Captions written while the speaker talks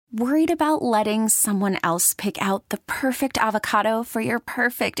Worried about letting someone else pick out the perfect avocado for your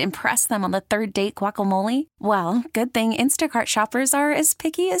perfect impress them on the third date guacamole? Well, good thing Instacart shoppers are as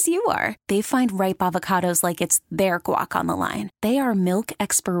picky as you are. They find ripe avocados like it's their guac on the line. They are milk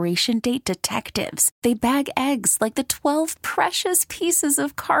expiration date detectives. They bag eggs like the 12 precious pieces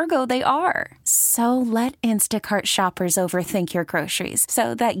of cargo they are. So let Instacart shoppers overthink your groceries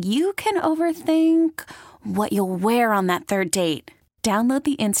so that you can overthink what you'll wear on that third date. Download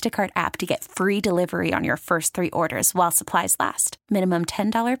the Instacart app to get free delivery on your first 3 orders while supplies last. Minimum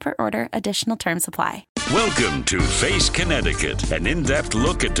 $10 per order. Additional terms apply. Welcome to Face Connecticut, an in-depth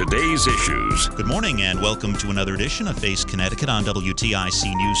look at today's issues. Good morning and welcome to another edition of Face Connecticut on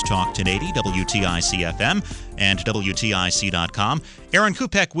WTIC News Talk 1080, WTIC FM, and WTIC.com. Aaron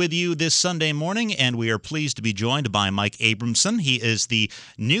Kupek with you this Sunday morning, and we are pleased to be joined by Mike Abramson. He is the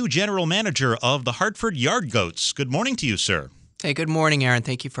new general manager of the Hartford Yard Goats. Good morning to you, sir. Hey, good morning, Aaron.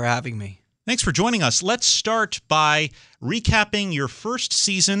 Thank you for having me. Thanks for joining us. Let's start by recapping your first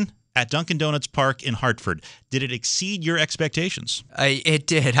season at Dunkin' Donuts Park in Hartford. Did it exceed your expectations? It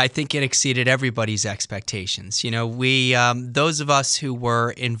did. I think it exceeded everybody's expectations. You know, we, those of us who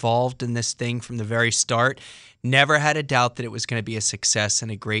were involved in this thing from the very start, never had a doubt that it was going to be a success and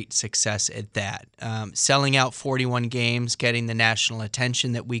a great success at that. Selling out 41 games, getting the national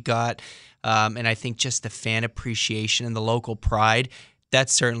attention that we got, and I think just the fan appreciation and the local pride, that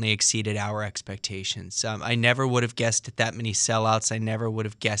certainly exceeded our expectations. I never would have guessed at that many sellouts. I never would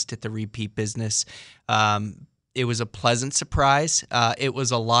have guessed at the repeat business. It was a pleasant surprise. It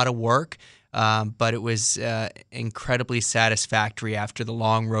was a lot of work, but it was incredibly satisfactory after the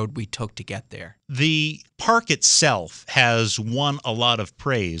long road we took to get there. The park itself has won a lot of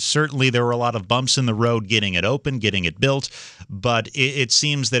praise. Certainly there were a lot of bumps in the road getting it open, getting it built, but it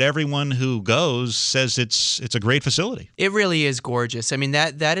seems that everyone who goes says it's a great facility. It really is gorgeous. I mean,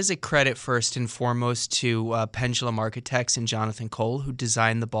 that is a credit first and foremost to Pendulum Architects and Jonathan Cole, who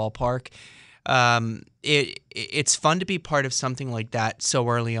designed the ballpark. It's fun to be part of something like that so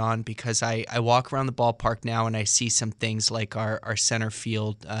early on, because I walk around the ballpark now and I see some things like our center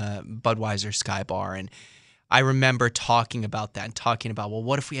field Budweiser Sky Bar, and I remember talking about that and talking about, well,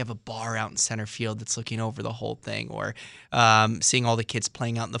 what if we have a bar out in center field that's looking over the whole thing, or seeing all the kids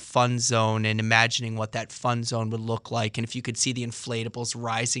playing out in the fun zone and imagining what that fun zone would look like, and if you could see the inflatables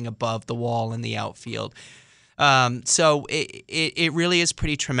rising above the wall in the outfield. So it really is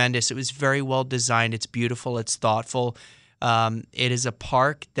pretty tremendous. It was very well designed. It's beautiful. It's thoughtful. It is a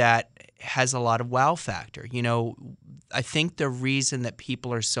park that has a lot of wow factor. You know, I think the reason that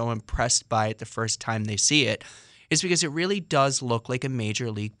people are so impressed by it the first time they see it is because it really does look like a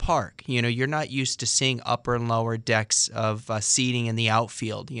major league park. You know, you're not used to seeing upper and lower decks of seating in the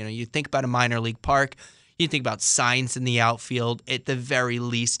outfield. You know, you think about a minor league park, you think about signs in the outfield, at the very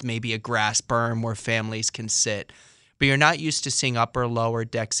least maybe a grass berm where families can sit. But you're not used to seeing upper lower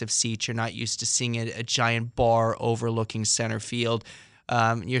decks of seats. You're not used to seeing a giant bar overlooking center field.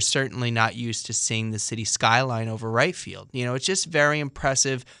 You're certainly not used to seeing the city skyline over right field. You know, it's just very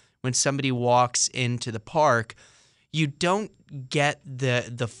impressive when somebody walks into the park. You don't get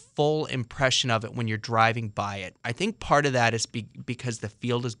the full impression of it when you're driving by it. I think part of that is because the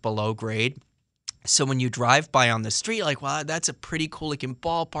field is below grade. So when you drive by on the street, like, wow, that's a pretty cool looking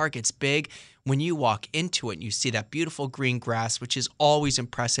ballpark. It's big. When you walk into it and you see that beautiful green grass, which is always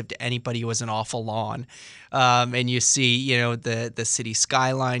impressive to anybody who has an awful lawn, and you see, you know, the city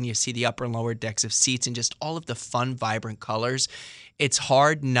skyline, you see the upper and lower decks of seats and just all of the fun, vibrant colors, it's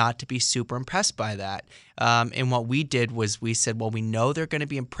hard not to be super impressed by that. And what we did was we said, well, we know they're going to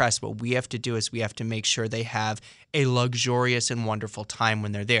be impressed. What we have to do is we have to make sure they have a luxurious and wonderful time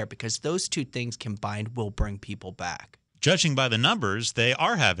when they're there, because those two things combined will bring people back. Judging by the numbers, they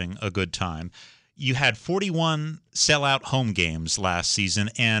are having a good time. You had 41 sellout home games last season,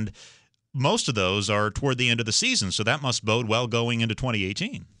 and most of those are toward the end of the season, so that must bode well going into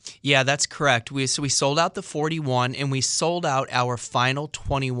 2018. Yeah, that's correct. We sold out the 41, and we sold out our final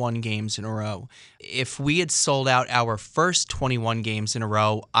 21 games in a row. If we had sold out our first 21 games in a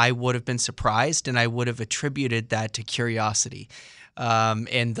row, I would have been surprised, and I would have attributed that to curiosity.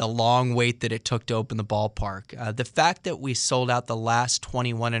 And the long wait that it took to open the ballpark. The fact that we sold out the last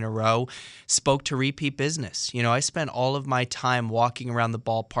 21 in a row spoke to repeat business. You know, I spent all of my time walking around the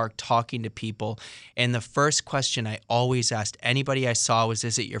ballpark talking to people, and the first question I always asked anybody I saw was,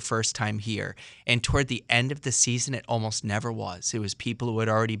 is it your first time here? And toward the end of the season, it almost never was. It was people who had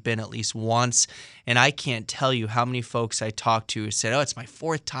already been at least once, and I can't tell you how many folks I talked to who said, oh, it's my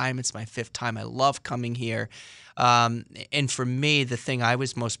fourth time, it's my fifth time, I love coming here. And for me, the thing I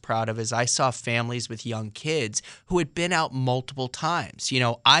was most proud of is I saw families with young kids who had been out multiple times.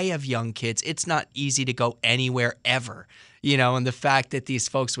 I have young kids. It's not easy to go anywhere ever. And the fact that these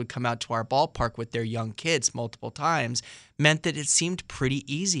folks would come out to our ballpark with their young kids multiple times meant that it seemed pretty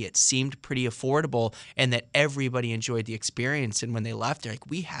easy. It seemed pretty affordable, and that everybody enjoyed the experience. And when they left, they're like,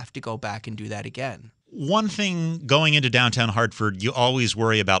 we have to go back and do that again. One thing going into downtown Hartford, you always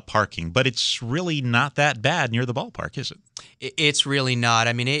worry about parking, but it's really not that bad near the ballpark, is it? It's really not.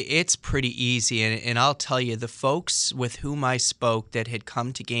 I mean, it's pretty easy. And I'll tell you, the folks with whom I spoke that had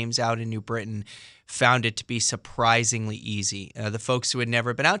come to games out in New Britain found it to be surprisingly easy. The folks who had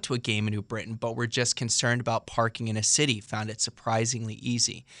never been out to a game in New Britain but were just concerned about parking in a city found it surprisingly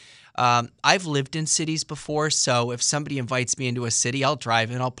easy. I've lived in cities before, so if somebody invites me into a city, I'll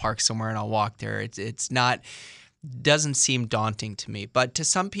drive in, I'll park somewhere, and I'll walk there. It's not doesn't seem daunting to me, but to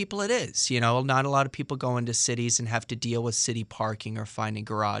some people it is. Not a lot of people go into cities and have to deal with city parking or finding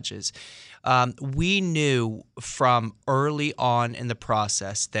garages. We knew from early on in the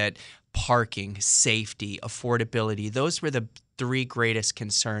process that parking, safety, affordability, those were the three greatest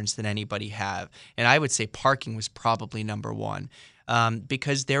concerns that anybody have. And I would say parking was probably number one.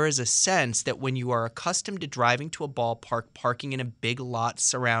 Because there is a sense that when you are accustomed to driving to a ballpark, parking in a big lot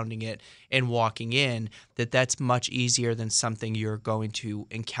surrounding it, and walking in, that's much easier than something you're going to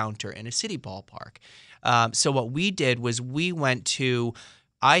encounter in a city ballpark. So what we did was we went to,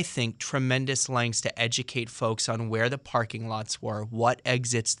 I think, tremendous lengths to educate folks on where the parking lots were, what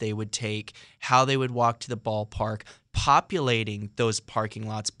exits they would take, how they would walk to the ballpark, populating those parking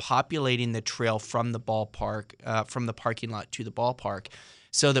lots, populating the trail from the ballpark, from the parking lot to the ballpark,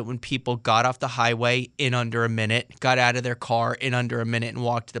 so that when people got off the highway in under a minute, got out of their car in under a minute, and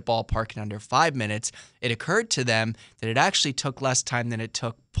walked to the ballpark in under 5 minutes, it occurred to them that it actually took less time than it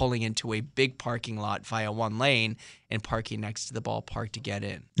took pulling into a big parking lot via one lane and parking next to the ballpark to get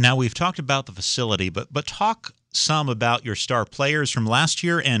in. Now, we've talked about the facility, but talk some about your star players from last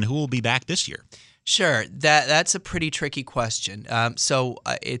year and who will be back this year. Sure. That's a pretty tricky question. So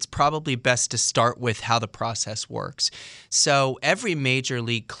it's probably best to start with how the process works. So every major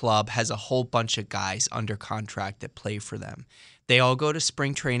league club has a whole bunch of guys under contract that play for them. They all go to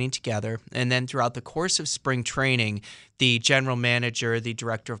spring training together, and then throughout the course of spring training, the general manager, the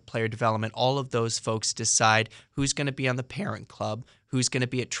director of player development, all of those folks decide who's going to be on the parent club, who's going to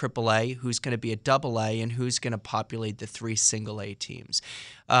be at AAA, who's going to be at AA, and who's going to populate the 3 single-A teams.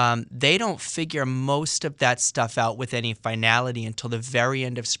 They don't figure most of that stuff out with any finality until the very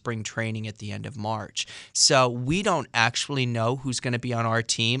end of spring training at the end of March. So we don't actually know who's going to be on our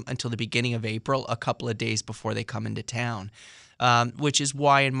team until the beginning of April, a couple of days before they come into town. Which is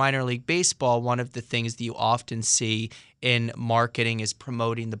why in minor league baseball, one of the things that you often see in marketing is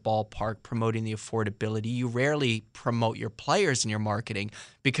promoting the ballpark, promoting the affordability. You rarely promote your players in your marketing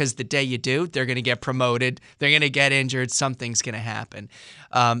because the day you do, they're going to get promoted, they're going to get injured, something's going to happen.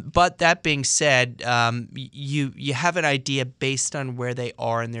 But that being said, you have an idea based on where they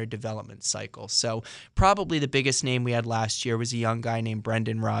are in their development cycle. So probably the biggest name we had last year was a young guy named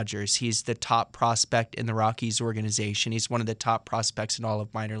Brendan Rodgers. He's the top prospect in the Rockies organization. He's one of the top prospects in all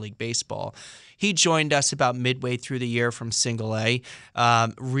of minor league baseball. He joined us about midway through the year from Single A,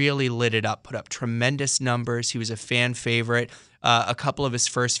 really lit it up, put up tremendous numbers. He was a fan favorite. A couple of his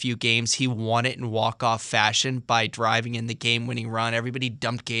first few games, he won it in walk-off fashion by driving in the game-winning run. Everybody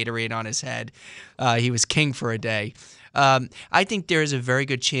dumped Gatorade on his head. He was king for a day. I think there is a very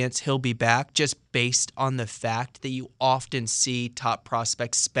good chance he'll be back just based on the fact that you often see top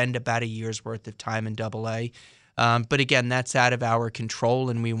prospects spend about a year's worth of time in AA. But again, that's out of our control,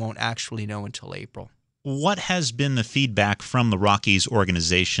 and we won't actually know until April. What has been the feedback from the Rockies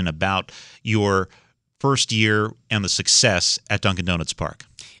organization about your first year and the success at Dunkin' Donuts Park?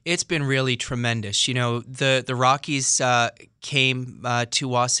 It's been really tremendous. The Rockies came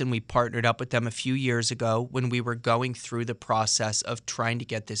to us, and we partnered up with them a few years ago when we were going through the process of trying to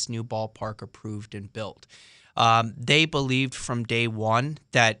get this new ballpark approved and built. They believed from day one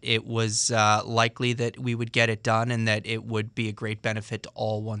that it was likely that we would get it done and that it would be a great benefit to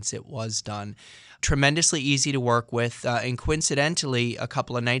all once it was done. Tremendously easy to work with. And coincidentally, a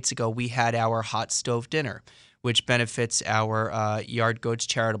couple of nights ago, we had our hot stove dinner, which benefits our Yard Goats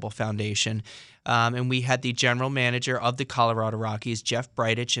Charitable Foundation. And we had the general manager of the Colorado Rockies, Jeff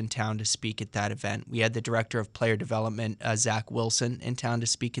Bridich, in town to speak at that event. We had the director of player development, Zach Wilson, in town to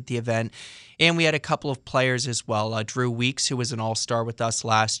speak at the event. And we had a couple of players as well. Drew Weeks, who was an all-star with us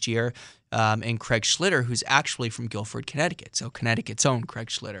last year, and Craig Schlitter, who's actually from Guilford, Connecticut, so Connecticut's own Craig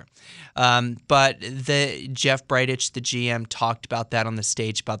Schlitter. But Jeff Bridich, the GM, talked about that on the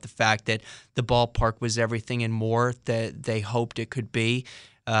stage, about the fact that the ballpark was everything and more that they hoped it could be,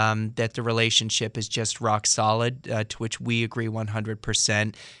 that the relationship is just rock solid, to which we agree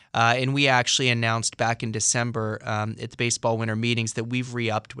 100%. And we actually announced back in December at the baseball winter meetings that we've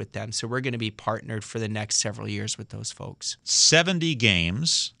re-upped with them, so we're going to be partnered for the next several years with those folks. 70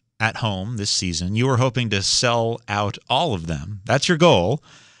 games at home this season. You were hoping to sell out all of them. That's your goal.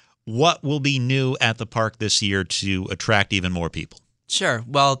 What will be new at the park this year to attract even more people? Sure.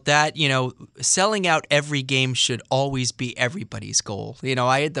 Well, that, selling out every game should always be everybody's goal.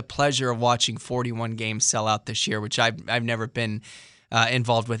 I had the pleasure of watching 41 games sell out this year, which I've never been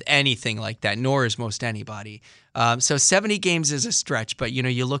involved with anything like that, nor is most anybody. So 70 games is a stretch, but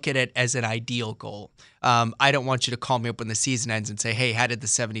you look at it as an ideal goal. I don't want you to call me up when the season ends and say, hey, how did the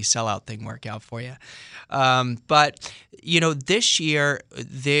 70 sellout thing work out for you? But this year,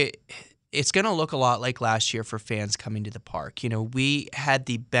 it's going to look a lot like last year for fans coming to the park. We had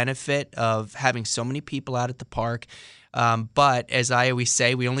the benefit of having so many people out at the park. But as I always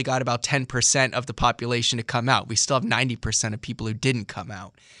say, we only got about 10% of the population to come out. We still have 90% of people who didn't come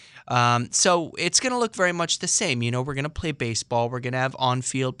out. So it's going to look very much the same. We're going to play baseball. We're going to have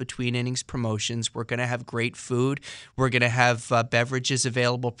on-field between innings promotions. We're going to have great food. We're going to have beverages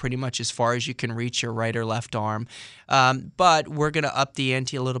available pretty much as far as you can reach your right or left arm. But we're going to up the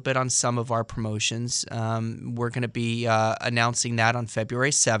ante a little bit on some of our promotions. We're going to be announcing that on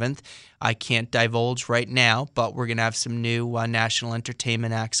February 7th. I can't divulge right now, but we're going to have some new national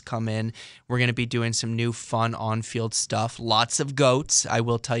entertainment acts come in. We're going to be doing some new fun on-field stuff. Lots of goats. I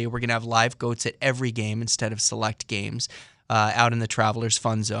will tell you, we're going to have live goats at every game instead of select games out in the Travelers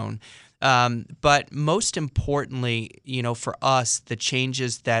Fun Zone. But most importantly, for us, the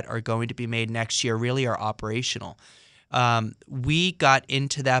changes that are going to be made next year really are operational. We got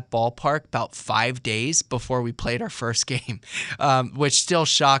into that ballpark about 5 days before we played our first game, which still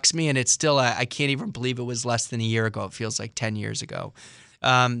shocks me. And it's still, I can't even believe it was less than a year ago. It feels like 10 years ago.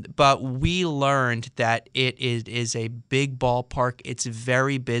 But we learned that it is a big ballpark. It's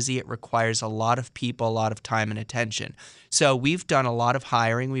very busy. It requires a lot of people, a lot of time and attention. So we've done a lot of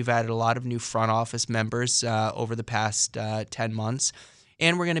hiring. We've added a lot of new front office members over the past 10 months.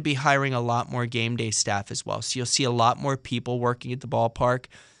 And we're going to be hiring a lot more game day staff as well. So you'll see a lot more people working at the ballpark.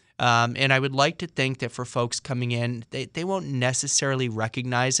 And I would like to think that for folks coming in, they won't necessarily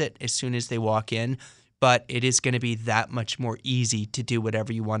recognize it as soon as they walk in, but it is going to be that much more easy to do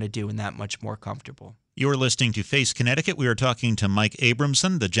whatever you want to do and that much more comfortable. You're listening to Face Connecticut. We are talking to Mike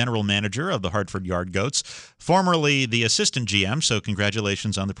Abramson, the general manager of the Hartford Yard Goats, formerly the assistant GM, so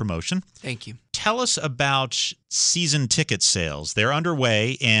congratulations on the promotion. Thank you. Tell us about season ticket sales. They're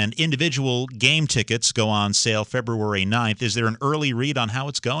underway, and individual game tickets go on sale February 9th. Is there an early read on how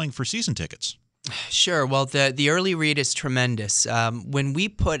it's going for season tickets? Sure. Well, the early read is tremendous. When we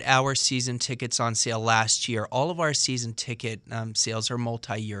put our season tickets on sale last year, all of our season ticket sales are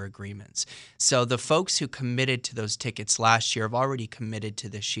multi-year agreements. So the folks who committed to those tickets last year have already committed to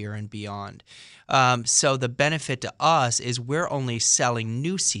this year and beyond. So the benefit to us is we're only selling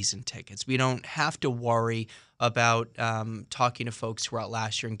new season tickets. We don't have to worry about talking to folks who were out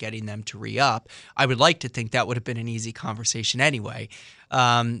last year and getting them to re-up. I would like to think that would have been an easy conversation anyway.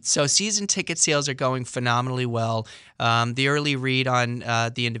 So season ticket sales are going phenomenally well. The early read on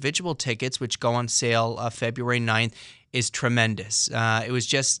the individual tickets, which go on sale February 9th, is tremendous. It was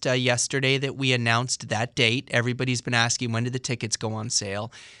just yesterday that we announced that date. Everybody's been asking, when do the tickets go on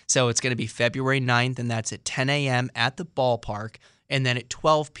sale? So it's going to be February 9th, and that's at 10 a.m. at the ballpark, and then at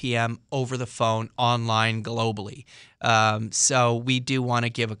 12 p.m. over the phone, online, globally. So we do want to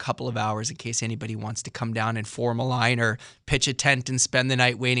give a couple of hours in case anybody wants to come down and form a line or pitch a tent and spend the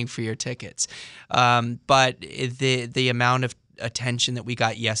night waiting for your tickets. But the amount of attention that we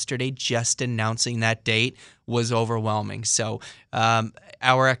got yesterday just announcing that date was overwhelming. So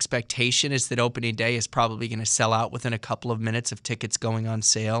our expectation is that opening day is probably going to sell out within a couple of minutes of tickets going on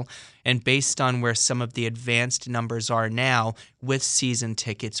sale. And based on where some of the advanced numbers are now with season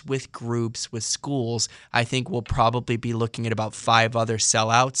tickets, with groups, with schools, I think we'll probably be looking at about 5 other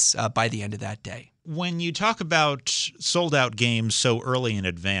sellouts by the end of that day. When you talk about sold out games so early in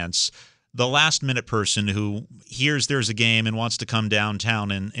advance, the last-minute person who hears there's a game and wants to come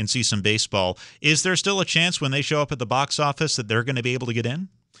downtown and see some baseball, is there still a chance when they show up at the box office that they're going to be able to get in?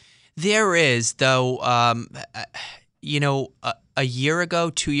 There is, though, a year ago,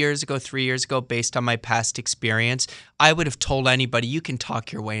 2 years ago, 3 years ago, based on my past experience, I would have told anybody you can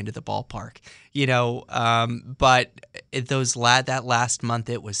talk your way into the ballpark, but that last month,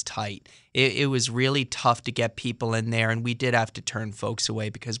 it was tight. It was really tough to get people in there, and we did have to turn folks away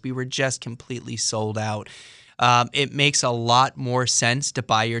because we were just completely sold out. It makes a lot more sense to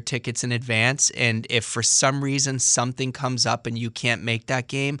buy your tickets in advance. And if for some reason something comes up and you can't make that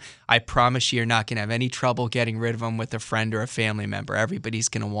game, I promise you're not going to have any trouble getting rid of them with a friend or a family member. Everybody's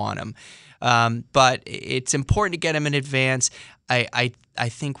going to want them. But it's important to get them in advance. I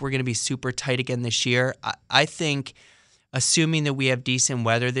think we're going to be super tight again this year. I think, assuming that we have decent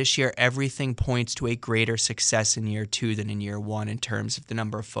weather this year, everything points to a greater success in year 2 than in year 1 in terms of the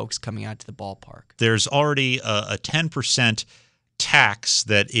number of folks coming out to the ballpark. There's already a 10% tax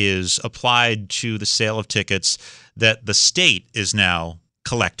that is applied to the sale of tickets that the state is now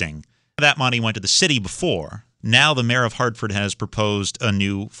collecting. That money went to the city before. Now the mayor of Hartford has proposed a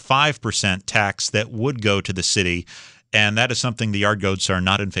new 5% tax that would go to the city, and that is something the Yard Goats are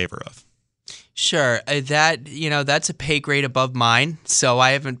not in favor of. Sure. That's a pay grade above mine, so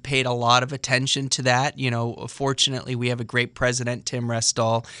I haven't paid a lot of attention to that. Fortunately, we have a great president, Tim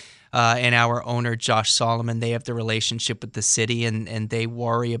Restall, and our owner, Josh Solomon. They have the relationship with the city, and they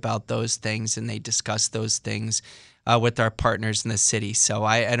worry about those things, and they discuss those things with our partners in the city. So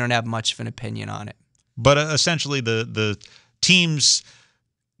I don't have much of an opinion on it. But essentially, the team's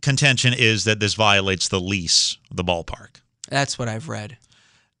contention is that this violates the lease of the ballpark. That's what I've read.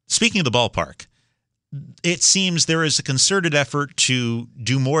 Speaking of the ballpark, it seems there is a concerted effort to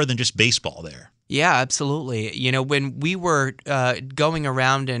do more than just baseball there. Yeah, absolutely. When we were going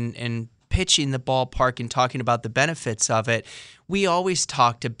around and pitching the ballpark and talking about the benefits of it, we always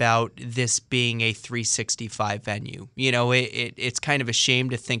talked about this being a 365 venue. It's kind of a shame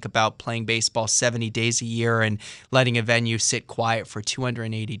to think about playing baseball 70 days a year and letting a venue sit quiet for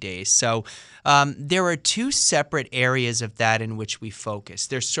 280 days. So there are two separate areas of that in which we focus.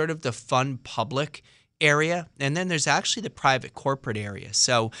 There's sort of the fun public area, and then there's actually the private corporate area.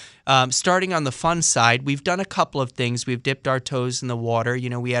 So starting on the fun side, we've done a couple of things. We've dipped our toes in the water.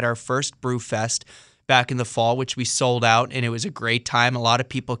 We had our first Brew Fest back in the fall, which we sold out, and it was a great time. A lot of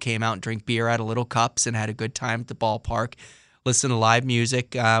people came out and drank beer out of little cups and had a good time at the ballpark, listen to live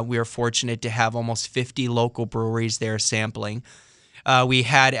music. We were fortunate to have almost 50 local breweries there sampling. We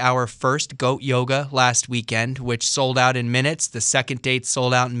had our first Goat Yoga last weekend, which sold out in minutes. The second date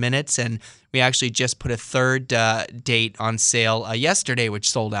sold out in minutes, and we actually just put a third date on sale yesterday, which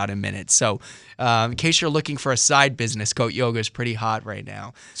sold out in minutes. So in case you're looking for a side business, Goat Yoga is pretty hot right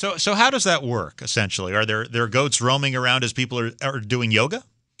now. So how does that work, essentially? Are there goats roaming around as people are doing yoga?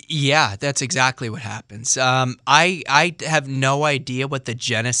 Yeah, that's exactly what happens. I have no idea what the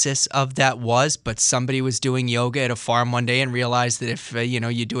genesis of that was, but somebody was doing yoga at a farm one day and realized that if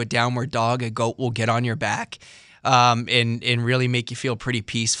you do a downward dog, a goat will get on your back. And really make you feel pretty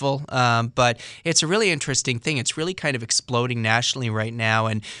peaceful. But it's a really interesting thing. It's really kind of exploding nationally right now,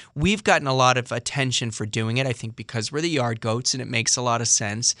 and we've gotten a lot of attention for doing it, I think because we're the Yard Goats, and it makes a lot of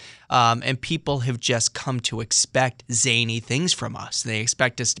sense. And people have just come to expect zany things from us. They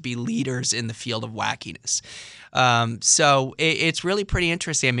expect us to be leaders in the field of wackiness. So it's really pretty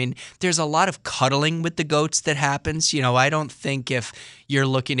interesting. I mean, there's a lot of cuddling with the goats that happens. I don't think if you're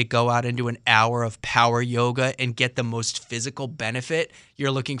looking to go out and do an hour of power yoga and get the most physical benefit,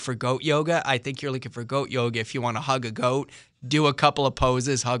 you're looking for goat yoga. I think you're looking for goat yoga if you want to hug a goat, do a couple of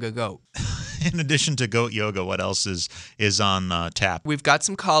poses, hug a goat. In addition to goat yoga, what else is on tap? We've got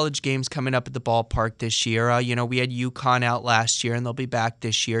some college games coming up at the ballpark this year. We had UConn out last year, and they'll be back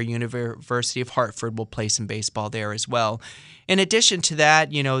this year. University of Hartford will play some baseball there as well. In addition to that,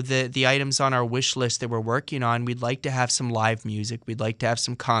 the items on our wish list that we're working on, we'd like to have some live music. We'd like to have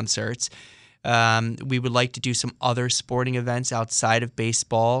some concerts. We would like to do some other sporting events outside of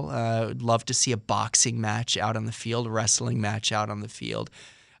baseball. Would love to see a boxing match out on the field, a wrestling match out on the field.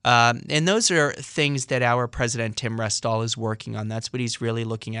 And those are things that our president, Tim Restall, is working on. That's what he's really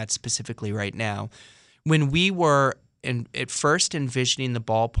looking at specifically right now. When we were at first envisioning the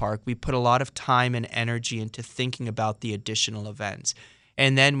ballpark, we put a lot of time and energy into thinking about the additional events.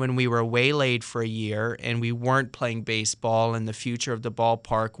 And then when we were waylaid for a year and we weren't playing baseball and the future of the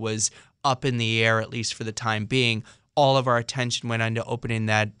ballpark was up in the air, at least for the time being, all of our attention went on to opening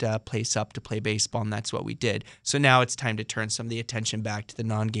that place up to play baseball, and that's what we did. So now it's time to turn some of the attention back to the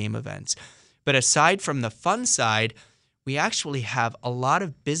non-game events. But aside from the fun side, we actually have a lot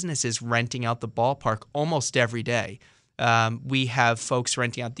of businesses renting out the ballpark almost every day. We have folks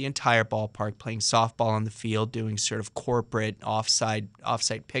renting out the entire ballpark, playing softball on the field, doing sort of corporate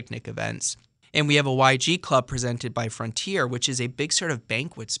offsite picnic events. And we have a YG Club presented by Frontier, which is a big sort of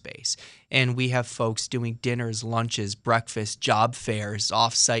banquet space. And we have folks doing dinners, lunches, breakfast, job fairs,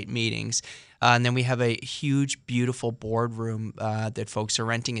 off-site meetings. And then we have a huge, beautiful boardroom that folks are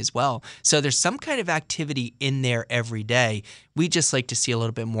renting as well. So there's some kind of activity in there every day. We just like to see a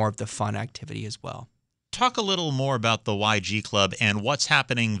little bit more of the fun activity as well. Talk a little more about the YG Club and what's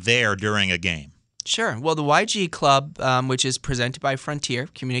happening there during a game. Sure. Well, the YG Club, which is presented by Frontier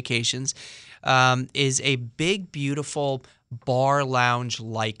Communications, is a big, beautiful bar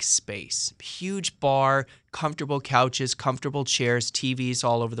lounge-like space. Huge bar, comfortable couches, comfortable chairs, TVs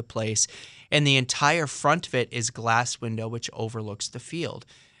all over the place. And the entire front of it is glass window, which overlooks the field.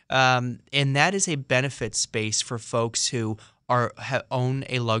 And that is a benefit space for folks who own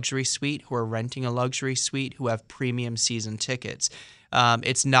a luxury suite, who are renting a luxury suite, who have premium season tickets.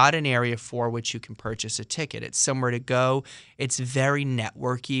 It's not an area for which you can purchase a ticket. It's somewhere to go. It's very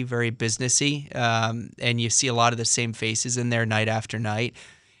networky, very businessy, and you see a lot of the same faces in there night after night.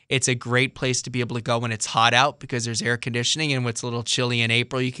 It's a great place to be able to go when it's hot out because there's air conditioning, and when it's a little chilly in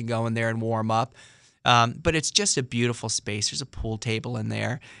April, you can go in there and warm up. But it's just a beautiful space. There's a pool table in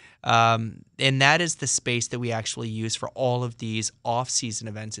there. And that is the space that we actually use for all of these off-season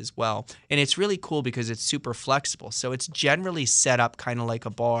events as well. And it's really cool because it's super flexible. So it's generally set up kind of like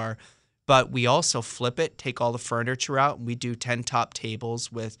a bar, but we also flip it, take all the furniture out, and we do 10 top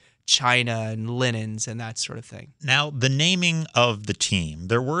tables with china and linens and that sort of thing. Now, the naming of the team.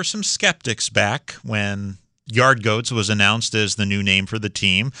 There were some skeptics back when Yard Goats was announced as the new name for the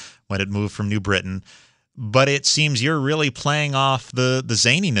team when it moved from New Britain. But it seems you're really playing off the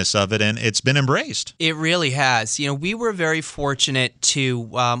zaniness of it, and it's been embraced. It really has. You know, we were very fortunate to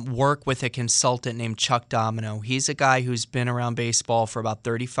work with a consultant named Chuck Domino. He's a guy who's been around baseball for about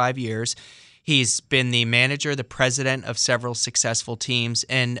 35 years. He's been the manager, the president of several successful teams,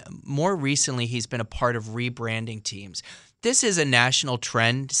 and more recently, he's been a part of rebranding teams. This is a national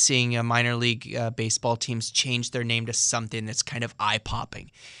trend, seeing minor league baseball teams change their name to something that's kind of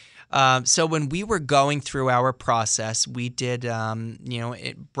eye-popping. So when we were going through our process, we did,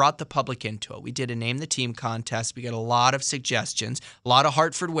 it brought the public into it. We did a Name the Team contest. We got a lot of suggestions, a lot of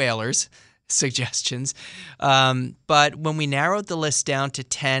Hartford Whalers suggestions. But when we narrowed the list down to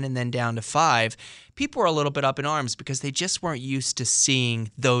 10 and then down to 5, people were a little bit up in arms because they just weren't used to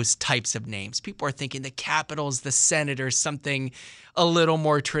seeing those types of names. People were thinking the Capitals, the Senators, something a little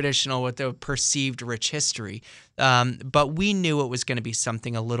more traditional with a perceived rich history. But we knew it was going to be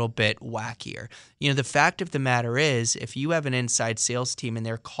something a little bit wackier. You know, the fact of the matter is, if you have an inside sales team and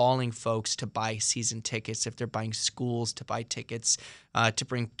they're calling folks to buy season tickets, if they're buying schools to buy tickets to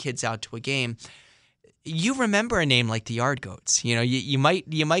bring kids out to a game, you remember a name like the Yard Goats. You know, you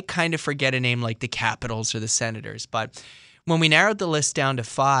might kind of forget a name like the Capitals or the Senators. But when we narrowed the list down to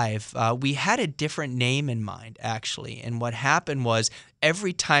 5, we had a different name in mind, actually. And what happened was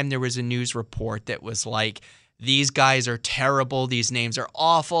every time there was a news report that was like, these guys are terrible, these names are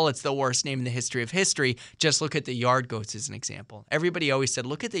awful, it's the worst name in the history of history, just look at the Yard Goats as an example. Everybody always said,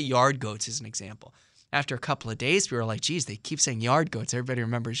 look at the Yard Goats as an example. After a couple of days, we were like, geez, they keep saying Yard Goats. Everybody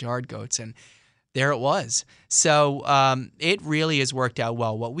remembers Yard Goats. And there it was. So it really has worked out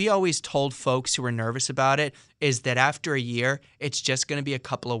well. What we always told folks who were nervous about it is that after a year, it's just going to be a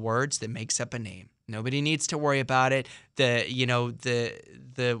couple of words that makes up a name. Nobody needs to worry about it.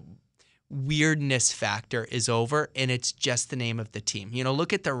 The weirdness factor is over, and it's just the name of the team. You know,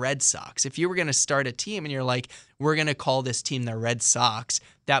 look at the Red Sox. If you were going to start a team and you're like, we're going to call this team the Red Sox,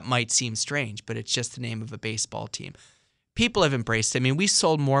 that might seem strange, but it's just the name of a baseball team. People have embraced it. I mean, we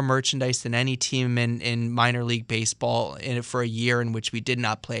sold more merchandise than any team in minor league baseball for a year in which we did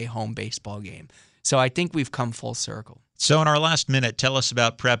not play a home baseball game. So I think we've come full circle. So in our last minute, tell us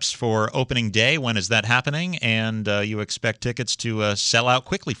about preps for opening day. When is that happening? And you expect tickets to sell out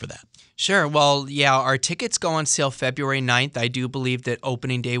quickly for that? Sure. Well, yeah, our tickets go on sale February 9th. I do believe that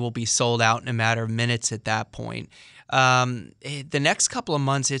opening day will be sold out in a matter of minutes at that point. The next couple of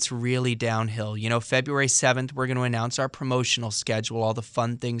months, it's really downhill. You know, February 7th, we're going to announce our promotional schedule, all the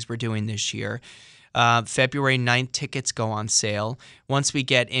fun things we're doing this year. February 9th, tickets go on sale. Once we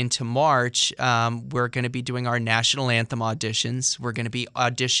get into March, we're going to be doing our national anthem auditions. We're going to be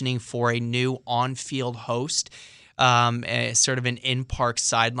auditioning for a new on-field host, sort of an in-park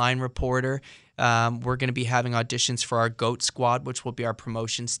sideline reporter. We're going to be having auditions for our GOAT Squad, which will be our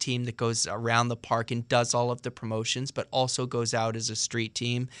promotions team that goes around the park and does all of the promotions, but also goes out as a street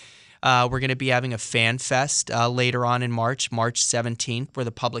team. We're going to be having a fan fest later on in March 17th, where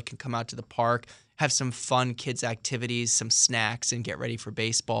the public can come out to the park, have some fun kids activities, some snacks, and get ready for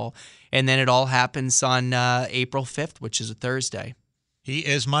baseball. And then it all happens on April 5th, which is a Thursday. He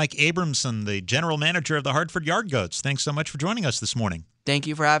is Mike Abramson, the general manager of the Hartford Yard Goats. Thanks so much for joining us this morning. Thank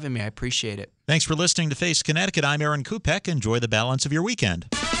you for having me. I appreciate it. Thanks for listening to Face Connecticut. I'm Aaron Kupek. Enjoy the balance of your weekend.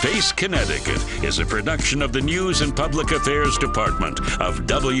 Face Connecticut is a production of the News and Public Affairs Department of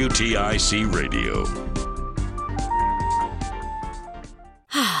WTIC Radio.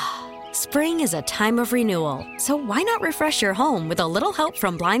 Spring is a time of renewal, so why not refresh your home with a little help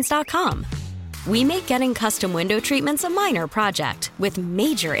from Blinds.com? We make getting custom window treatments a minor project with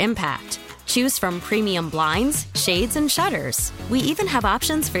major impact. Choose from premium blinds, shades, and shutters. We even have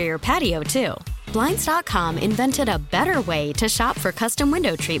options for your patio, too. Blinds.com invented a better way to shop for custom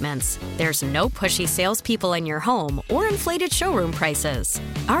window treatments. There's no pushy salespeople in your home or inflated showroom prices.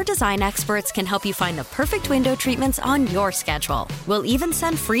 Our design experts can help you find the perfect window treatments on your schedule. We'll even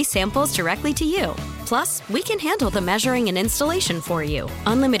send free samples directly to you. Plus, we can handle the measuring and installation for you.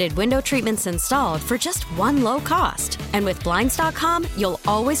 Unlimited window treatments installed for just one low cost. And with Blinds.com, you'll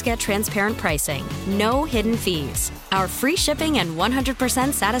always get transparent pricing. No hidden fees. Our free shipping and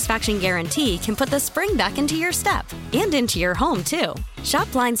 100% satisfaction guarantee can put the spring back into your step and into your home, too.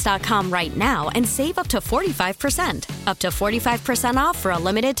 Shop Blinds.com right now and save up to 45%. Up to 45% off for a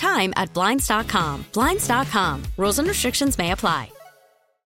limited time at Blinds.com. Blinds.com. Rules and restrictions may apply.